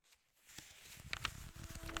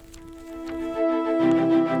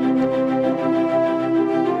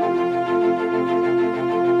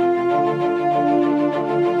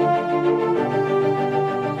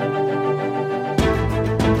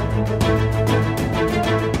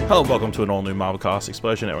Hello, welcome to an all-new Marvelcast,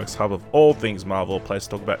 Explosion Network's hub of all things Marvel, a place to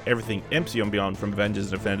talk about everything MCU and beyond, from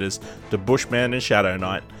Avengers and Defenders to Bushman and Shadow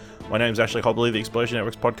Knight. My name is Ashley Hobley, the Explosion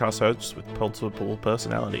Network's podcast host with multiple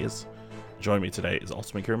personalities. Joining me today is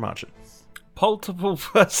Ultimate Kieran Marchant. Multiple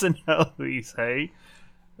personalities, hey?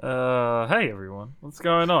 Hey everyone, what's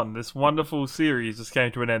going on? This wonderful series just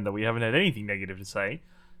came to an end that we haven't had anything negative to say,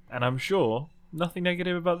 and I'm sure nothing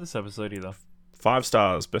negative about this episode either. 5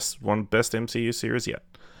 stars, best MCU series yet.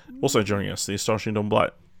 Also joining us, the Astonishing Dawn Blight.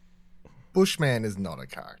 Bushman is not a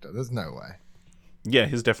character. There's no way. Yeah,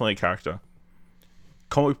 he's definitely a character.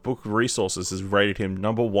 Comic Book Resources has rated him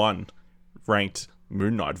number 1 ranked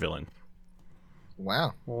Moon Knight villain.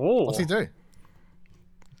 Wow. Ooh. What's he do?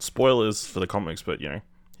 Spoilers for the comics, but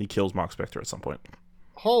he kills Mark Spector at some point.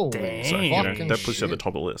 Holy Dang. So fucking that puts you at the shit. top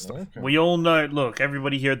of the list. Okay. We all know, look,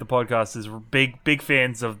 everybody here at the podcast is big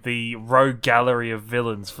fans of the rogue gallery of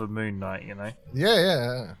villains for Moon Knight, you know?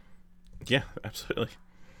 Yeah. Yeah, absolutely.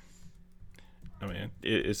 I mean,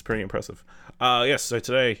 it's pretty impressive. Yes, so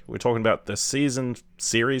today we're talking about the season,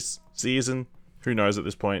 who knows at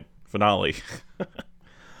this point, finale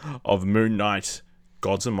of Moon Knight,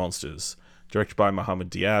 Gods and Monsters, directed by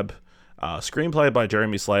Mohamed Diab, screenplay by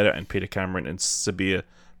Jeremy Slater and Peter Cameron and Sabir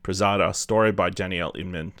Prasada, story by Danielle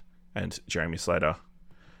Inman and Jeremy Slater.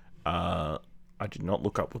 I did not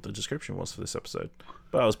look up what the description was for this episode,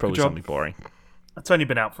 but it was probably something boring. It's only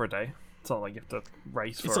been out for a day. It's not like you have to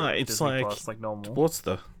race for It's Disney like Plus like normal. What's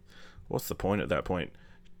the point at that point?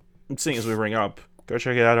 And seeing as we ring up, go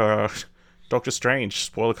check it out. Doctor Strange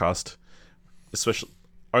spoiler cast, especially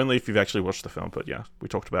only if you've actually watched the film. But yeah, we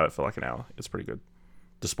talked about it for like an hour. It's pretty good.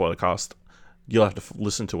 The spoiler cast. You'll have to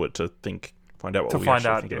listen to it to find out what we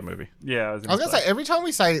actually think of the movie. Yeah, I was gonna say every time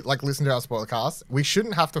we say listen to our spoiler cast, we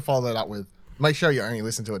shouldn't have to follow that up with make sure you only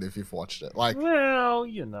listen to it if you've watched it. Well,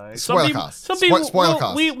 Spoiler cast. Some people, Spoiler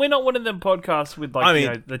cast. We're not one of them podcasts with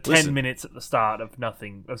the 10 listen. minutes at the start of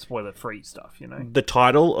nothing, of spoiler-free stuff, you know? The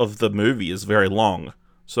title of the movie is very long,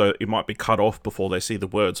 so it might be cut off before they see the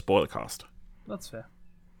word spoiler cast. That's fair.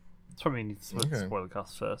 It's probably need to Okay. spoiler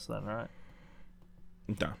cast first then, right?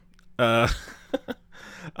 No.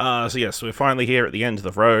 So yes, we're finally here at the end of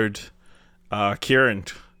the road. Kieran,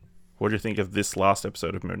 what do you think of this last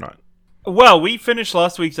episode of Moon Knight? Well, we finished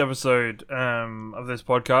last week's episode of this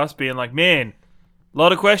podcast being like, man, a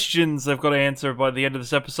lot of questions they've got to answer by the end of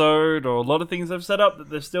this episode, or a lot of things they've set up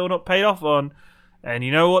that they're still not paid off on. And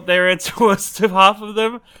you know what their answer was to half of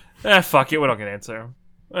them? Fuck it, we're not going to answer them.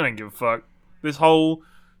 I don't give a fuck. This whole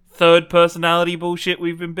third personality bullshit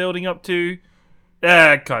we've been building up to,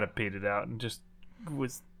 kind of petered out and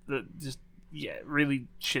really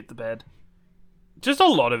shit the bed. Just a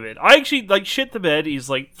lot of it. I actually shit the bed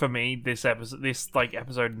is for me this episode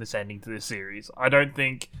and this ending to this series. I don't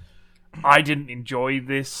think I didn't enjoy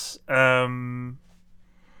this. I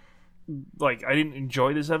didn't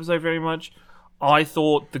enjoy this episode very much. I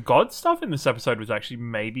thought the God stuff in this episode was actually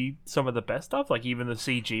maybe some of the best stuff. Even the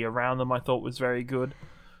CG around them, I thought was very good.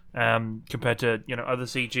 Compared to other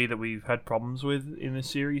CG that we've had problems with in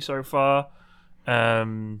this series so far.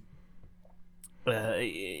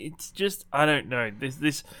 It's just, I don't know.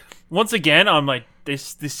 This once again, I'm like,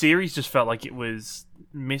 this series just felt like it was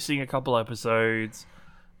missing a couple episodes.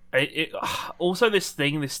 Also this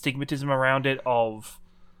stigmatism around it of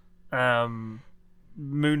Moon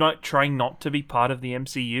Knight trying not to be part of the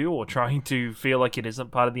MCU, or trying to feel like it isn't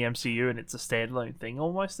part of the MCU and it's a standalone thing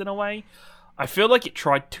almost in a way. I feel like it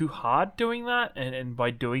tried too hard doing that, and by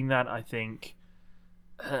doing that, I think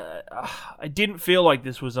I didn't feel like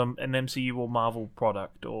this was an MCU or Marvel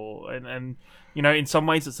product, and in some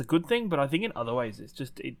ways it's a good thing, but I think in other ways it's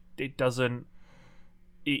just it doesn't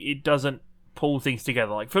pull things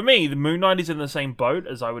together. For me, the Moon Knight is in the same boat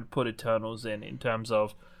as I would put Eternals in terms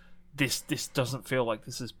of this doesn't feel like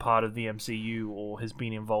this is part of the MCU or has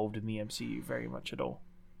been involved in the MCU very much at all.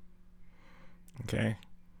 Okay.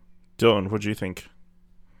 Dylan, what do you think?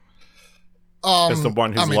 As the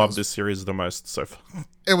one who's loved this series the most so far.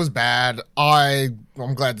 It was bad.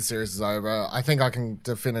 I'm glad the series is over. I think I can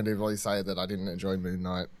definitively say that I didn't enjoy Moon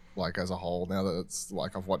Knight as a whole. Now that it's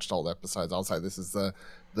I've watched all the episodes, I'll say this is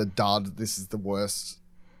the dud. This is the worst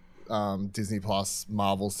Disney Plus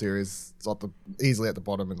Marvel series. It's easily at the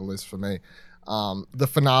bottom of the list for me. The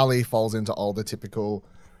finale falls into all the typical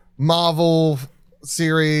Marvel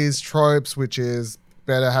series tropes, which is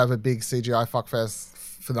better have a big CGI fuckfest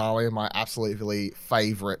finale. My absolutely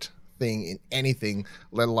favorite thing in anything,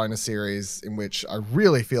 let alone a series in which I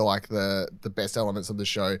really feel like the best elements of the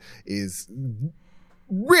show is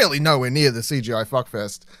really nowhere near the CGI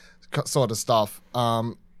fuckfest sort of stuff.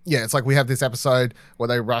 Yeah, it's like we have this episode where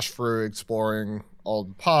they rush through exploring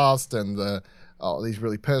old past and these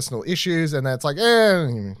really personal issues, and then it's like,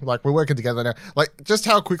 like we're working together now. Like just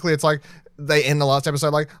how quickly it's like they end the last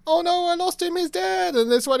episode like, oh no, I lost him, he's dead, and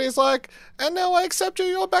this one is like, and now I accept you,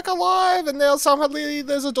 you're back alive, and now somehow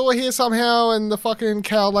there's a door here somehow, and the fucking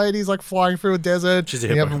cow lady's like flying through a desert. She's a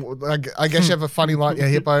hippo. I guess you have a funny line,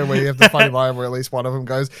 hippo, where you have the funny line where at least one of them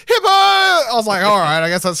goes, hippo! I was like, all right, I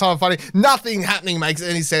guess that's kind of funny. Nothing happening makes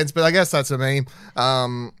any sense, but I guess that's a meme.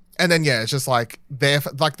 And then it's just like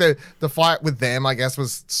the fight with them, I guess,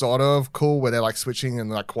 was sort of cool, where they're like switching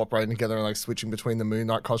and like cooperating together and like switching between the Moon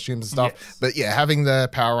Knight costumes and stuff. Yes. But having the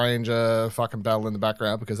Power Ranger fucking battle in the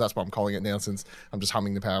background, because that's what I'm calling it now, since I'm just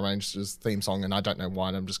humming the Power Rangers theme song, and I don't know why.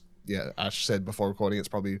 And I'm just Ash said before recording, it's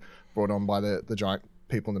probably brought on by the giant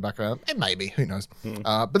people in the background, and maybe, who knows.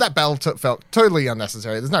 But that battle felt totally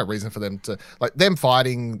unnecessary. There's no reason for them to like them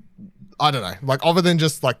fighting. I don't know, like other than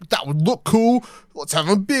just like that would look cool. Let's have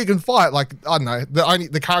a big and fight. Like I don't know,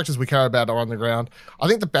 the characters we care about are on the ground. I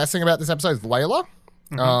think the best thing about this episode is Layla.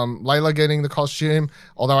 Layla getting the costume,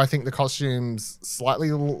 although I think the costume's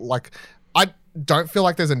slightly like I don't feel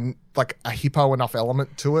like there's a hippo enough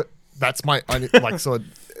element to it. That's my only like sort of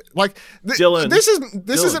like Dylan, this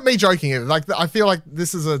isn't me joking here. Like I feel like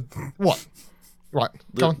this is a what? Right,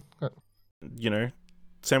 go on. You know,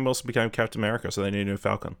 Sam Wilson became Captain America, so they need a new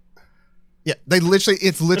Falcon. Yeah,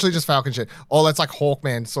 it's literally just Falcon shit. Oh, that's like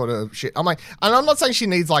Hawkman sort of shit. I'm like, and I'm not saying she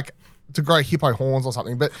needs like to grow hippo horns or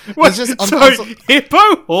something, but What? it's just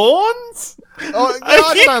Hippo horns? Oh,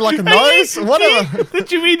 I don't know, like a nose, whatever.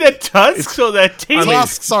 Did you mean their tusks or their teeth?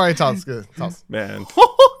 Tusk, sorry, Tusk. Man,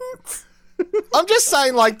 Horns? I'm just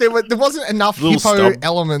saying, like there wasn't enough Little hippo stub.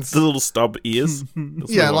 elements. the little stub ears.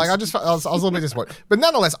 That's Yeah, what it like was. I was a little bit disappointed, but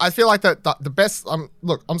nonetheless, I feel like that the best.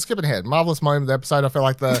 Look, I'm skipping ahead. Marvelous moment of the episode. I feel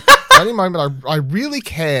like the only moment I really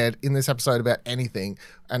cared in this episode about anything,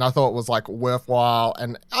 and I thought was like worthwhile.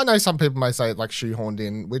 And I know some people may say it like shoehorned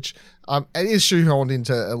in, which it is shoehorned in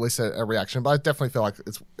to elicit a reaction, but I definitely feel like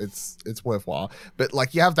it's worthwhile. But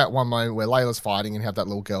like you have that one moment where Layla's fighting and have that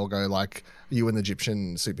little girl go like, "Are you an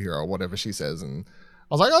Egyptian superhero?" or whatever she says, and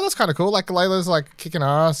I was like, oh, that's kind of cool. Like Layla's like kicking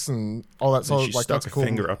ass and all that And sort she of like stuck that's a cool.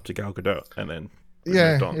 finger up to Gal Gadot, and then we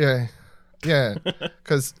moved on. Yeah.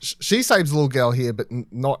 Because she saves the little girl here, but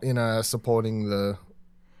not in a supporting the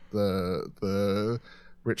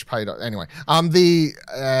rich paid. Anyway,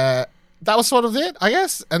 that was sort of it, I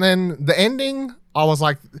guess. And then the ending, I was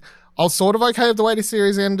sort of okay with the way the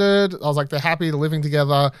series ended. I was like, they're happy, they're living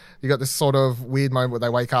together. You got this sort of weird moment where they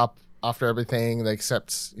wake up after everything, they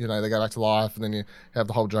accept, they go back to life, and then you have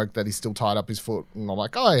the whole joke that he's still tied up his foot, and I'm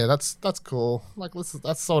like, oh yeah, that's cool. Like,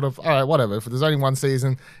 that's sort of, all right, whatever. If there's only one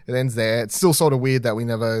season, it ends there. It's still sort of weird that we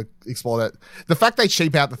never explore that. The fact they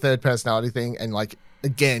cheap out the third personality thing, and like,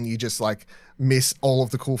 again, you just like miss all of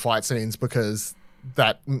the cool fight scenes because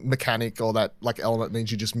that mechanic or that like element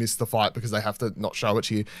means you just miss the fight because they have to not show it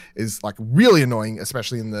to you, is like really annoying,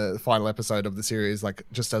 especially in the final episode of the series, like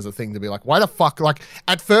just as a thing to be like, why the fuck? Like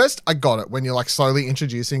at first I got it when you're like slowly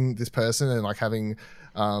introducing this person and like having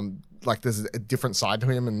like there's a different side to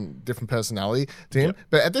him and different personality to him.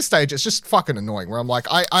 But at this stage, it's just fucking annoying where I'm like,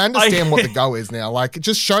 I understand what the go is now. Like,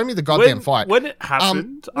 just show me the goddamn fight. When it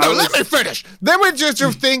happened, let me finish. Then we just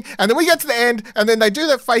do thing, and then we get to the end, and then they do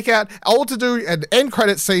that fake out, all to do an end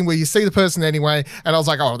credit scene where you see the person anyway. And I was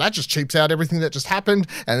like, oh, that just cheaps out everything that just happened.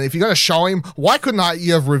 And if you're going to show him, why couldn't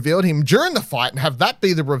you have revealed him during the fight and have that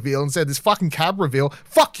be the reveal instead of this fucking cab reveal?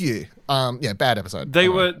 Fuck you. Bad episode. I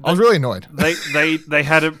was really annoyed. They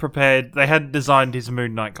hadn't prepared. They hadn't designed his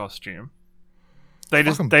Moon Knight costume. They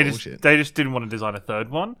just didn't want to design a third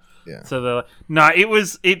one. Yeah. So they're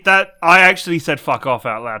like, that I actually said fuck off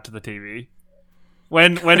out loud to the TV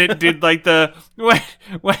when it did like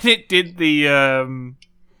when it did the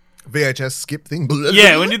VHS skip thing.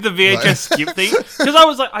 Yeah, when did the VHS skip thing? Because I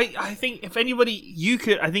was like, I think if anybody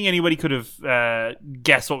anybody could have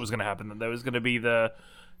guessed what was going to happen. That there was going to be the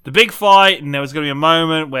big fight, and there was going to be a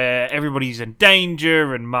moment where everybody's in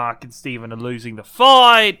danger, and Mark and Steven are losing the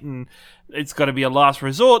fight, and it's got to be a last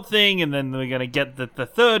resort thing, and then we're going to get the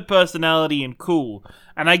third personality, and cool.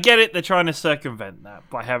 And I get it, they're trying to circumvent that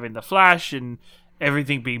by having the Flash and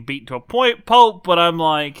everything being beaten to a pulp, but I'm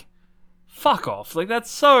like, fuck off. Like, that's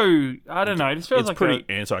so, I don't know, it just feels It's like pretty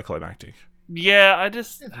anticlimactic. Yeah, I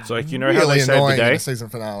just... It's like, how really they saved the annoying in day? the season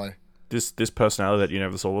finale. This personality that you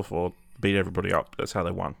never saw before beat everybody up. That's how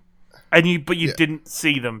they won. But you didn't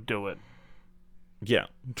see them do it. Yeah.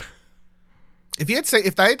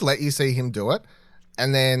 If they had let you see him do it,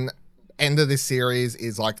 and then end of this series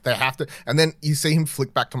is like they have to, and then you see him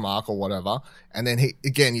flick back to Mark or whatever, and then he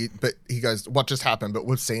goes, "What just happened?" But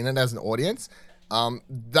we've seen it as an audience.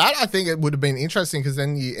 That I think it would have been interesting because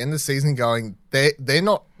then you end the season going, they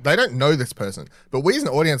don't know this person, but we as an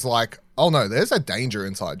audience are like, oh no, there's a danger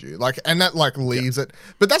inside you, like, and that like leaves it.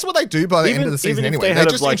 But that's what they do by the end of the season even if anyway. they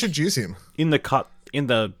They just like, introduce him. in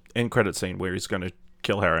the end credit scene where he's going to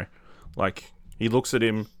kill Harry. Like, he looks at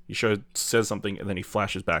him, says something, and then he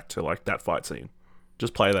flashes back to like that fight scene.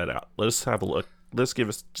 Just play that out. Let us have a look. Let's give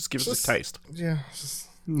us a taste. Yeah.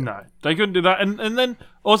 No, they couldn't do that. And then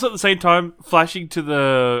also at the same time, flashing to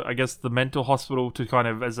the mental hospital to kind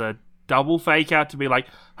of as a double fake out to be like,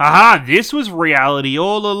 haha, this was reality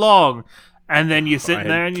all along. And then you're sitting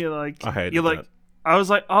there and you're like, I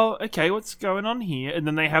was like, oh, okay, what's going on here? And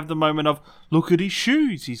then they have the moment of, look at his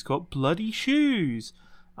shoes. He's got bloody shoes.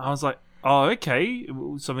 I was like, oh, okay,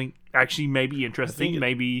 something actually maybe interesting.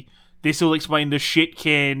 Maybe this will explain the shit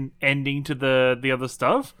can ending to the other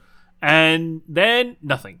stuff. And then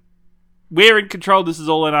nothing. We're in control. This is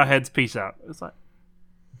all in our heads. Peace out. It's like,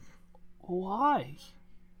 why?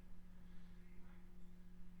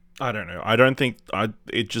 I don't know. I don't think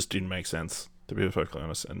it just didn't make sense, to be perfectly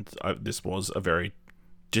honest. And this was a very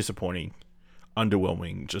disappointing,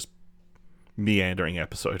 underwhelming, just meandering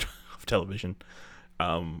episode of television.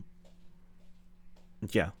 Yeah.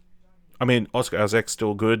 I mean, Oscar Isaac's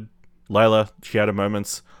still good. Layla, she had her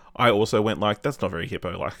moments. I also went like, that's not very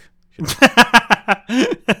hippo-like. I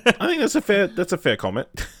think that's a fair comment.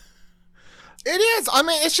 It is. I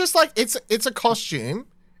mean, it's just like it's a costume,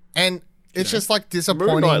 and it's just like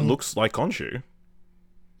disappointing. Moon Knight looks like Khonshu.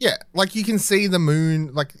 Yeah, like you can see the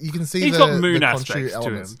moon. Like you can see He's got moon aspects to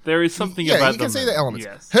him. There is something about you can see the elements.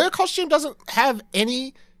 Yes. Her costume doesn't have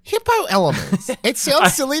any hippo elements. It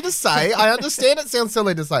sounds silly to say. I understand it sounds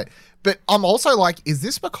silly to say, but I'm also like, is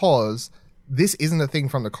this because this isn't a thing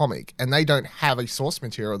from the comic, and they don't have a source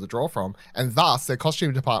material to draw from, and thus their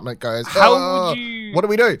costume department goes, how would you... what do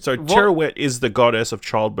we do? So Teruwet is the goddess of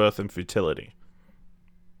childbirth and fertility.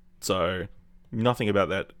 So nothing about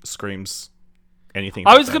that screams anything.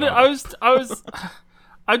 I'm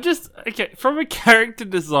just okay from a character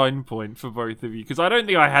design point for both of you, because I don't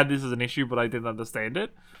think I had this as an issue, but I didn't understand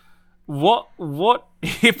it. What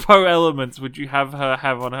hippo elements would you have her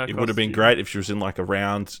have on her? It would have been great if she was in like a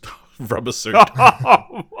round rubber suit. Oh,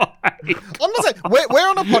 I'm not saying we're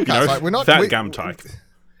on a podcast. Like, we're not fat gum type.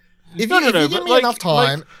 If you give me enough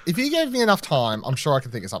time, if you gave me enough time, I'm sure I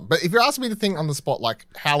can think of something. But if you're asking me to think on the spot, like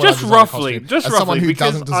how would just I design roughly, a costume, just as roughly, someone who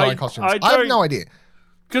doesn't design costumes, I have no idea.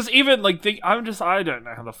 Because even like I don't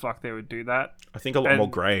know how the fuck they would do that. I think a lot more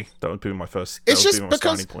grey. That would be my first. It's just my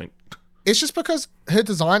because starting point. It's just because her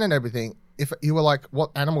design and everything. If you were like,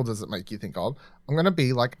 what animal does it make you think of? I'm gonna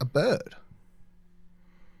be like a bird.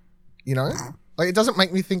 You know, like it doesn't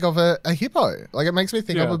make me think of a hippo. Like it makes me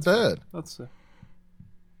think of a bird. That's it.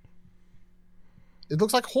 It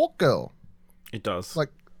looks like Hawk Girl. It does. Like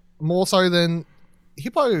more so than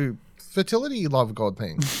hippo fertility love god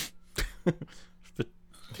thing.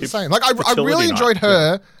 Just saying. Like I really enjoyed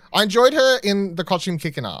her. Yeah. I enjoyed her in the costume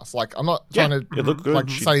kicking ass. Like I'm not trying to it looked good. Like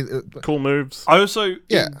say cool moves. I also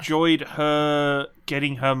enjoyed her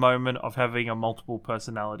getting her moment of having a multiple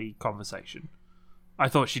personality conversation. I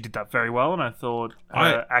thought she did that very well, and I thought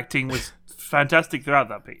her acting was fantastic throughout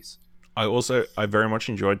that piece. I very much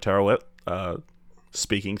enjoyed Teruwet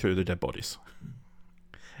speaking through the dead bodies.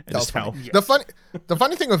 And just how the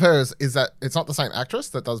funny thing with her is that it's not the same actress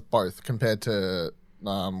that does both compared to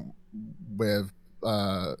with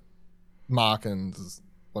Mark and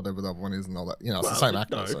whatever the other one is and all that. You know, it's the same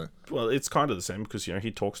actor. No. So. Well, it's kind of the same because he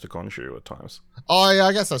talks to Khonshu at times. Oh yeah,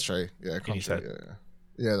 I guess that's true. Yeah, Khonshu.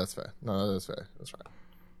 Yeah, that's fair. No, that's fair. That's right.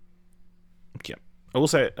 Yeah, I will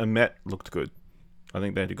say Amet looked good. I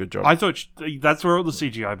think they did a good job. I thought that's where all the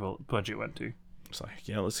CGI budget went to. It's like,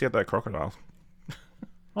 yeah, let's get that crocodile.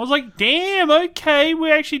 I was like, damn, okay,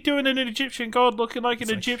 we're actually doing an Egyptian god looking like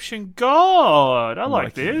an Egyptian god. I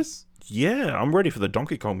like this. Yeah, I'm ready for the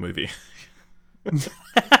Donkey Kong movie.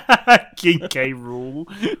 King K. Rool.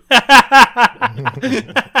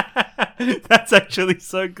 That's actually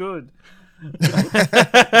so good.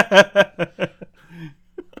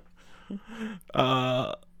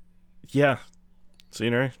 Yeah. So,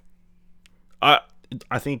 you know,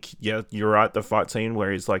 I think, yeah, you're right. The fight scene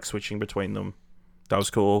where he's like switching between them, that was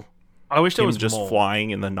cool. I wish there was just more.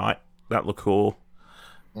 Flying in the night, that looked cool.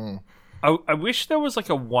 I wish there was like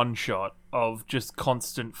a one shot of just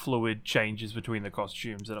constant fluid changes between the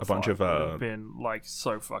costumes and a bunch of would have been like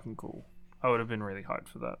so fucking cool. I would have been really hyped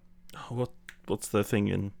for that. What's the thing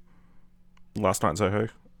in Last Night in Soho?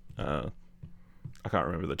 I can't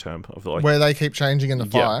remember the term of the where they keep changing in the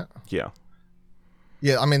fight. Yeah.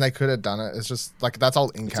 Yeah, I mean they could have done it. It's just like that's all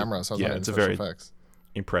in camera, so it's a very effects.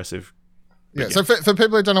 Impressive Yeah, But so for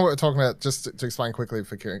people who don't know what we're talking about, just to explain quickly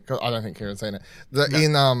for Kieran, 'cause I don't think Kieran's seen it.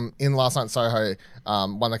 In Last Night in Soho,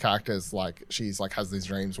 one of the characters, like, she's like has these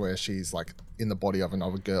dreams where she's like in the body of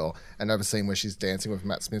another girl, and there's a scene where she's dancing with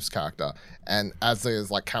Matt Smith's character, and as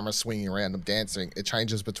there's like cameras swinging around them dancing, it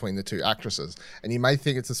changes between the two actresses, and you may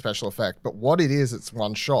think it's a special effect, but what it is, it's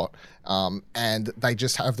one shot, and they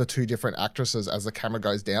just have the two different actresses as the camera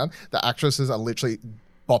goes down. The actresses are literally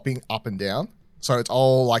bopping up and down. So it's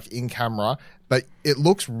all like in camera, but it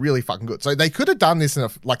looks really fucking good. So they could have done this in a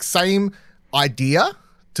like same idea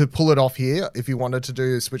to pull it off here. If you wanted to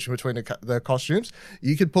do switching between the costumes,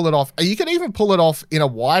 you could pull it off. You can even pull it off in a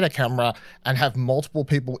wider camera and have multiple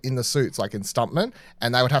people in the suits, like in stuntmen,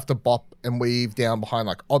 and they would have to bop and weave down behind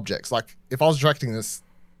like objects. Like if I was directing this,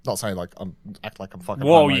 not saying like I'm act like I'm fucking.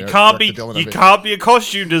 Whoa, you can't be a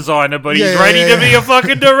costume designer, but he's ready to be a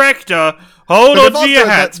fucking director. Hold on to your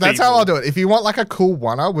hats. That's how I'll do it. If you want like a cool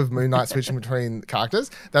one-up with Moon Knight switching between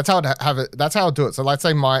characters, that's how I'd have it. That's how I'll do it. So let's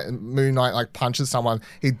say my Moon Knight like punches someone,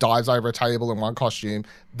 he dives over a table in one costume.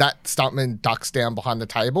 That stuntman ducks down behind the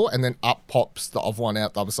table, and then up pops the other one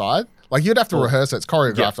out the other side. Like you'd have to rehearse it. It's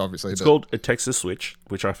choreographed, obviously. It's called a Texas Switch,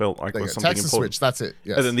 which I felt like was something Texas important. Switch. That's it.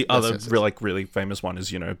 Yes. And then the other really famous one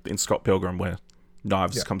is, in Scott Pilgrim, where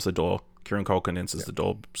Knives comes to the door, Kieran Culkin enters the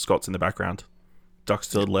door, Scott's in the background, ducks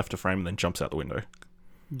to the left of frame, and then jumps out the window.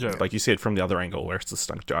 Yeah. Like you see it from the other angle where it's a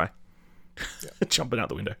stunt guy jumping out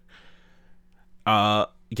the window.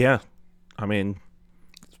 Yeah. I mean,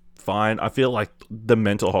 fine. I feel like the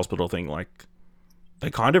mental hospital thing, like,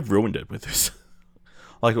 they kind of ruined it with this.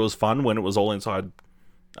 Like, it was fun when it was all inside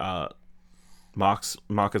Mark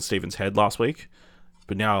and Steven's head last week,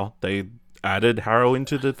 but now they added Harrow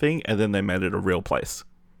into the thing, and then they made it a real place.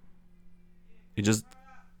 It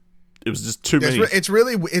was just too many. It's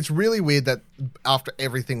really weird that after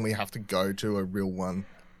everything we have to go to a real one.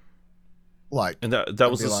 Like, and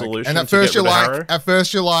that was the solution. And at first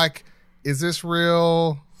you're like, is this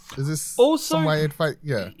real? Is this also some way fake?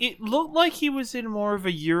 Yeah. It looked like he was in more of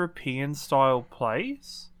a European style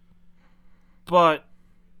place, but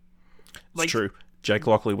like, it's true. Jake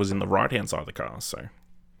Lockley was in the right hand side of the car, so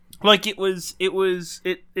like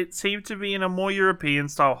it seemed to be in a more European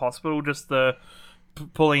style hospital. Just the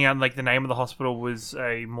pulling out like the name of the hospital was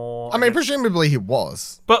a more. I mean, presumably he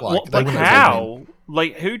was, but how?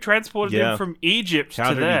 Like, who transported him from Egypt to there?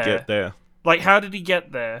 How did he get there? Like, how did he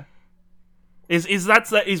get there?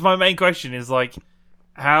 Is my main question? Is like,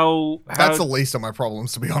 how? That's the least of my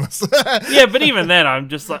problems, to be honest. Yeah, but even then, I'm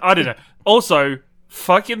just like, I don't know. Also,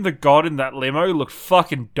 fucking the god in that limo looked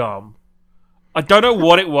fucking dumb. I don't know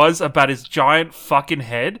what it was about his giant fucking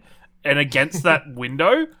head and against that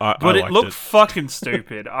window, but it looked fucking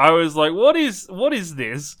stupid. I was like, what is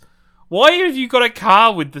this? Why have you got a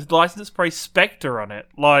car with the license plate Spectre on it?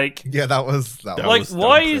 Like, yeah, that was like,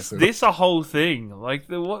 why is this a whole thing? Like,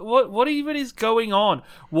 what even is going on?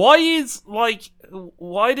 Why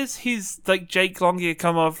does his like Jake Longyear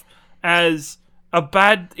come off as a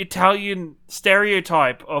bad Italian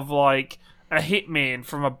stereotype of like a hitman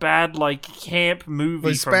from a bad like camp movie?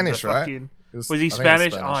 Was from Spanish, right? Was he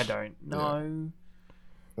Spanish? Oh, I don't know. Yeah.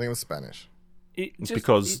 I think it was Spanish.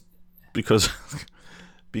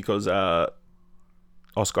 Because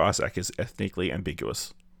Oscar Isaac is ethnically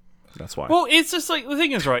ambiguous. That's why. Well, it's just like the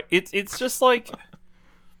thing is, right? It's just like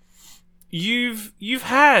you've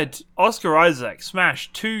had Oscar Isaac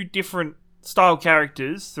smash two different style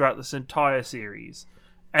characters throughout this entire series,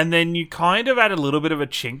 and then you kind of add a little bit of a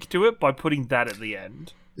chink to it by putting that at the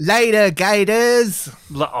end. Later, Gators.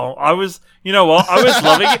 Oh, I was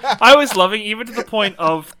loving it. I was loving even to the point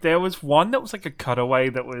of there was one that was like a cutaway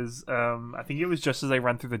that was, I think it was just as they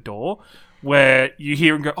ran through the door, where you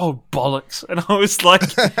hear him go, "Oh bollocks!" and I was like,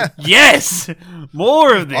 "Yes,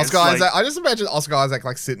 more of this." Oscar Isaac. I just imagine Oscar Isaac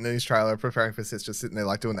like sitting in his trailer preparing for Sis, just sitting there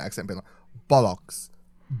like doing the accent, being like, "Bollocks,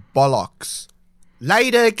 bollocks,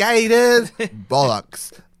 later, Gators,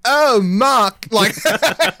 bollocks." Oh, Mark! Like,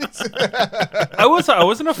 I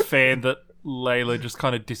wasn't a fan that Layla just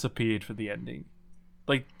kind of disappeared for the ending,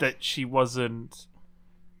 like that she wasn't.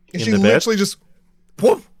 She literally just.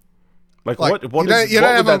 Whoop. Like what would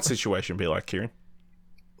that situation be like, Kieran?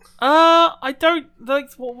 I don't like.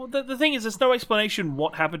 Well, the thing is, there's no explanation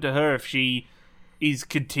what happened to her if she is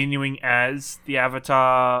continuing as the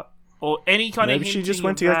Avatar or any kind of. Maybe she just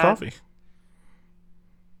went to get coffee.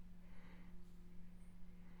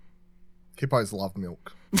 Hippos love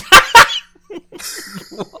milk.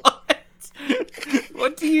 What?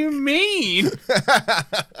 What do you mean?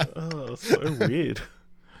 Oh, so weird.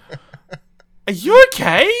 Are you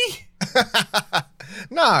okay?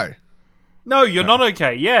 No. No, you're not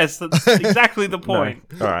okay. Yes, that's exactly the point.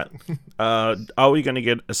 No. All right. Are we going to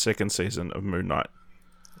get a second season of Moon Knight?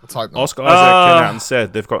 Let's hope not. Oscar Isaac came out and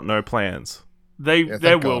said they've got no plans.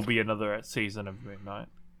 There will be another season of Moon Knight.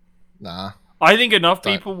 Nah. I think enough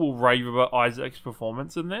people will rave about Isaac's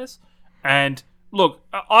performance in this. And look,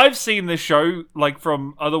 I've seen this show like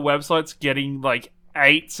from other websites getting like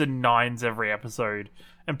 8s and 9s every episode,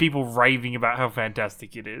 and people raving about how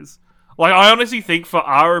fantastic it is. Like, I honestly think, for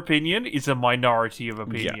our opinion, it's a minority of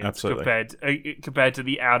opinions compared to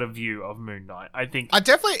the outer view of Moon Knight. I think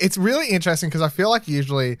it's really interesting because I feel like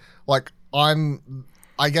usually, like,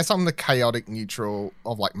 I guess I'm the chaotic neutral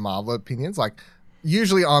of like Marvel opinions. Like,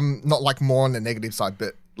 usually I'm not like more on the negative side,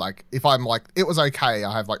 but like if I'm like it was okay,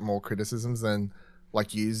 I have like more criticisms than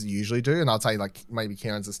like you usually do, and I'd say like maybe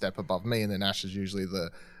Kieran's a step above me, and then Ash is usually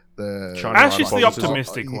the Ash is the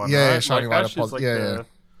optimistic one. Yeah, right? Shining like, Light of yeah.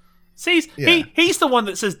 See, he's the one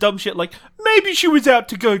that says dumb shit like, maybe she was out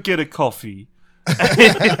to go get a coffee.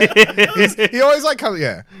 He always like comes,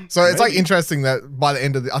 yeah. So it's like interesting that by the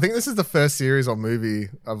end of I think this is the first series or movie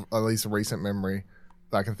of at least recent memory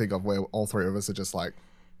that I can think of where all three of us are just like,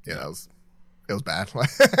 yeah, it was bad.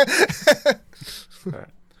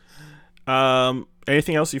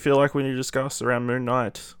 Anything else you feel like we need to discuss around Moon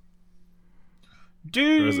Knight?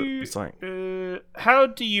 How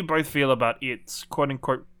do you both feel about its quote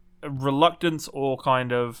unquote reluctance or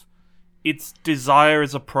kind of its desire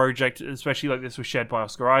as a project, especially like this was shared by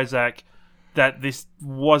Oscar Isaac, that this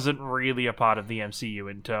wasn't really a part of the MCU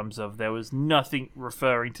in terms of there was nothing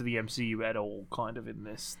referring to the MCU at all kind of in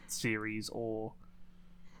this series, or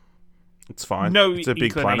it's fine. No, it's a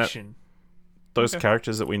big planet. Those Okay.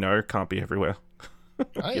 characters that we know can't be everywhere.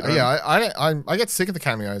 I get sick of the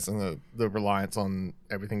cameos and the reliance on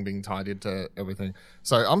everything being tied into everything.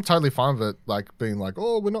 So I'm totally fine with it, like being like,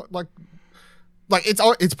 oh, we're not like it's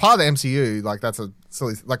part of the MCU. Like that's a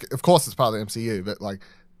silly, like of course it's part of the MCU, but like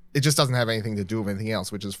it just doesn't have anything to do with anything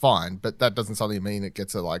else, which is fine. But that doesn't suddenly mean it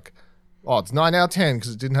gets a like, oh, it's 9 out of 10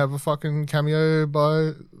 because it didn't have a fucking cameo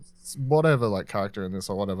by whatever like character in this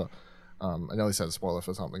or whatever. I know he said a spoiler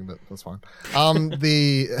for something, but that's fine. There's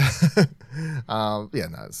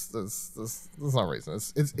no reason.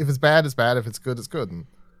 It's if it's bad, it's bad. If it's good, it's good. And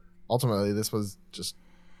ultimately, this was just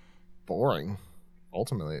boring.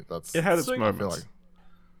 Ultimately, It had its I feel moments. like,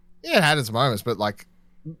 yeah, it had its moments, but like,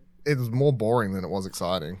 it was more boring than it was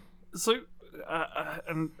exciting. So,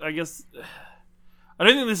 and I guess I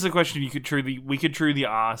don't think this is a question we could truly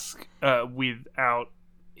ask without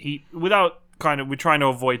kind of, we're trying to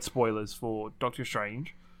avoid spoilers for Doctor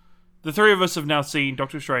Strange. The three of us have now seen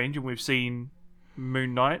Doctor Strange, and we've seen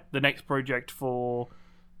Moon Knight. The next project for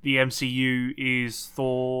the MCU is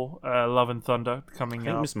Thor: Love and Thunder coming I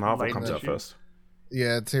think out. Miss Marvel later comes this out year. first.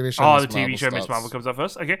 Yeah, TV show. Oh, Miss the TV show Miss starts. Marvel comes out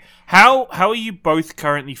first. Okay, how are you both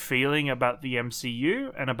currently feeling about the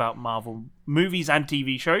MCU and about Marvel movies and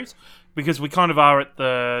TV shows? Because we kind of are at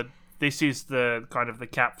this is the kind of the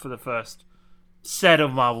cap for the first set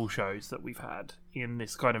of Marvel shows that we've had in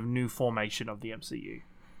this kind of new formation of the MCU.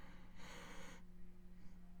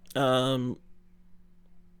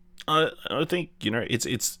 I think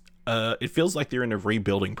it feels like they're in a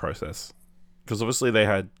rebuilding process because obviously they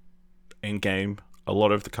had Endgame, a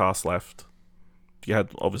lot of the cast left. You had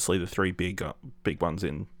obviously the three big ones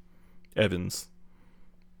in Evans,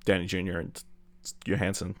 Downey Jr. and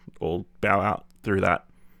Johansson all bow out through that.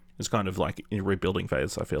 It's kind of like in a rebuilding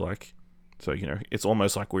phase, I feel like. So, it's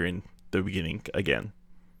almost like we're in the beginning again.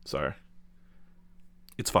 So,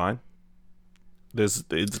 it's fine. It's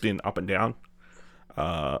been up and down.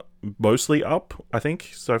 Mostly up, I think,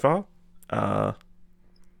 so far.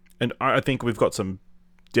 And I think we've got some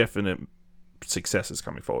definite successes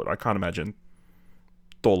coming forward. I can't imagine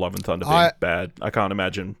Thor: Love and Thunder being bad. I can't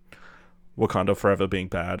imagine Wakanda Forever being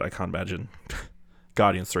bad. I can't imagine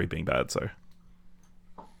Guardians 3 being bad, so...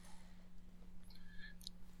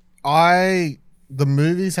 The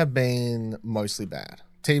movies have been mostly bad.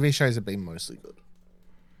 TV shows have been mostly good.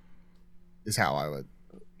 Is how I would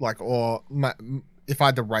like, or if I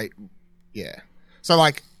had to rate, yeah. So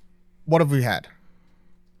like, what have we had?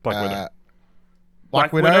 Black Widow.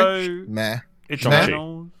 Black Widow, meh.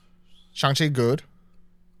 Eternals, Shang-Chi, good.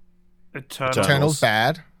 Eternals,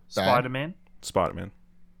 bad. Spider-Man,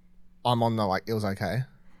 I'm on the like, it was okay.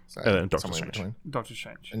 So And then Doctor somewhere in Strange. between. Doctor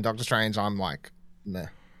Strange. And Doctor Strange, I'm like, meh.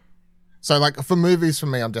 So like for movies, for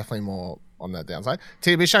me, I'm definitely more on that downside.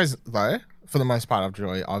 TV shows, though, for the most part,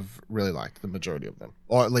 I've really liked the majority of them,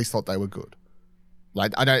 or at least thought they were good.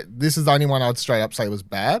 Like this is the only one I'd straight up say was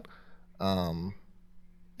bad.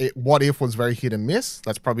 What If was very hit and miss.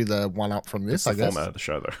 That's probably the one up from this. It's the I guess. format of the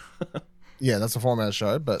show, though. Yeah, that's a 4-hour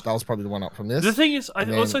show, but that was probably the one up from this. The thing is,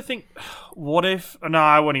 I also think, what if? No,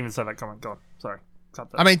 I won't even say that. Come on, go on. Sorry, cut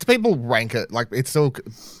that. I mean, people rank it like it's still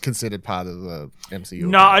considered part of the MCU.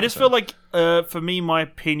 No, I just feel like, for me, my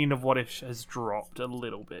opinion of What If has dropped a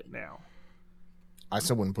little bit now. I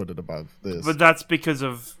still wouldn't put it above this. But that's because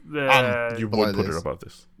of the. You below would put this. it above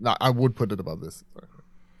this. No, I would put it above this.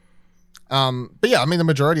 But yeah, I mean, the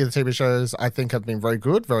majority of the TV shows I think have been very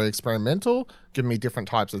good, very experimental, giving me different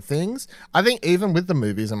types of things. I think even with the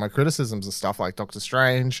movies and my criticisms of stuff like Doctor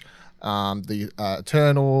Strange, the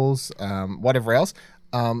Eternals, whatever else,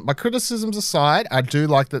 my criticisms aside, I do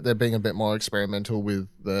like that they're being a bit more experimental with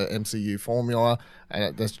the MCU formula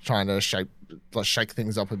and they're trying to shake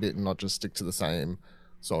things up a bit and not just stick to the same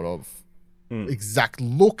sort of exact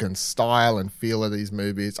look and style and feel of these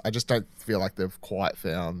movies. I just don't feel like they've quite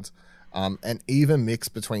found an even mix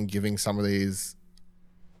between giving some of these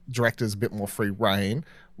directors a bit more free reign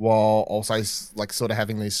while also like sort of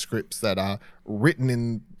having these scripts that are written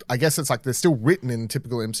in, I guess it's like they're still written in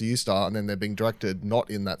typical MCU style and then they're being directed not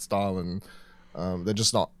in that style and they're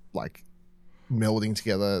just not like melding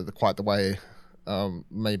together quite the way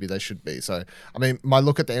maybe they should be. So I mean, my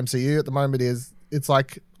look at the MCU at the moment is it's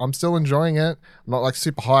like I'm still enjoying it. I'm not like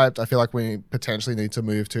super hyped. I feel like we potentially need to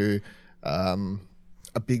move to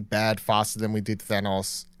a big bad faster than we did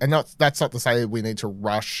Thanos, and that's not to say we need to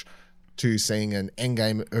rush to seeing an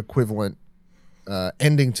Endgame equivalent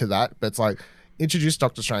ending to that, but it's like introduce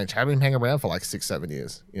Doctor Strange, have him hang around for like 6-7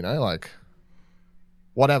 years, you know, like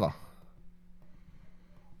whatever.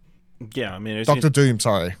 Yeah, I mean, it's Doctor Doom,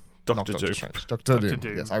 sorry. Doctor Not Doom. Strange. Doctor Doom.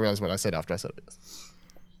 Doom. Yes, I realized what I said after I said it.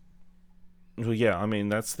 Well, yeah, I mean,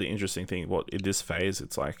 that's the interesting thing. What in this phase,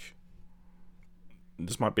 it's like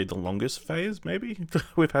this might be the longest phase maybe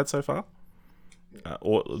we've had so far,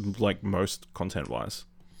 or like most content-wise.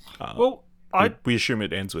 Well, we assume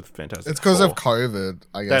it ends with Fantastic It's because of Four. COVID,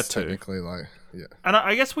 I guess, That too. technically, like, yeah. and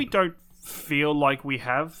I guess we don't feel like we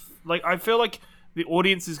have. Like, I feel like the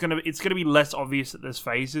audience is it's gonna be less obvious that there's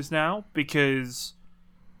phases now because,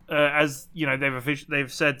 as you know,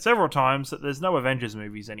 they've said several times that there's no Avengers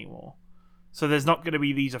movies anymore, so there's not going to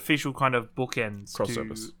be these official kind of bookends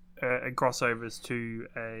Crossovers. and crossovers to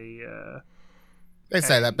a. They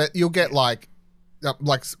say that, but you'll get like,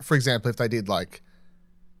 for example, if they did like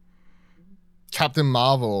Captain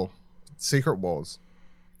Marvel, Secret Wars,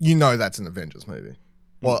 you know that's an Avengers movie,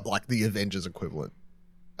 or like the Avengers equivalent.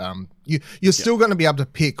 You're still going to be able to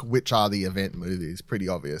pick which are the event movies. Pretty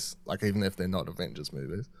obvious, like even if they're not Avengers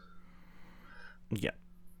movies. Yeah.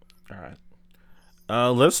 All right.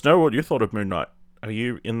 Let us know what you thought of Moon Knight. Are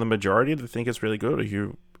you in the majority that think it's really good? Or are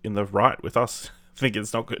you in the right with us think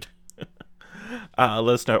it's not good? Let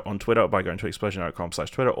us know on Twitter by going to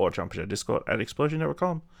explosion.com/Twitter or jump into Discord at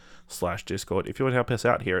explosion.com/Discord. If you want to help us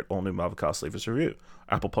out here at All New Marvelcast, leave us a review.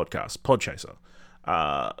 Apple Podcasts, Podchaser.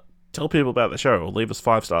 Tell people about the show or leave us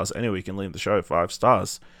 5 stars. Anyway, you can leave the show 5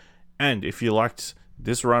 stars. And if you liked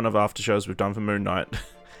this run of after shows we've done for Moon Knight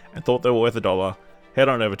and thought they were worth $1, head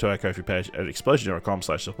on over to our Ko-fi page at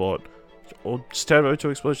explosion.com/support or just head over to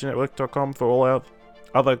explosionnetwork.com for all our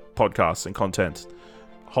other podcasts and content.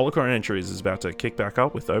 Holocron Entries is about to kick back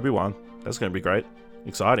up with Obi-Wan. That's going to be great.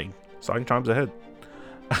 Exciting times ahead.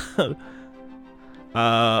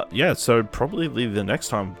 Yeah, so probably the next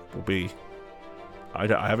time will be... I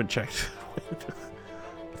haven't checked.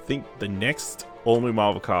 I think the next all-new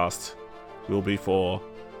Marvel cast will be for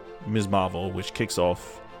Ms. Marvel, which kicks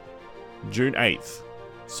off June 8th.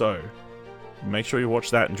 So, make sure you watch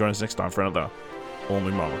that and join us next time for another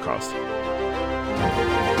all-new Marvel cast.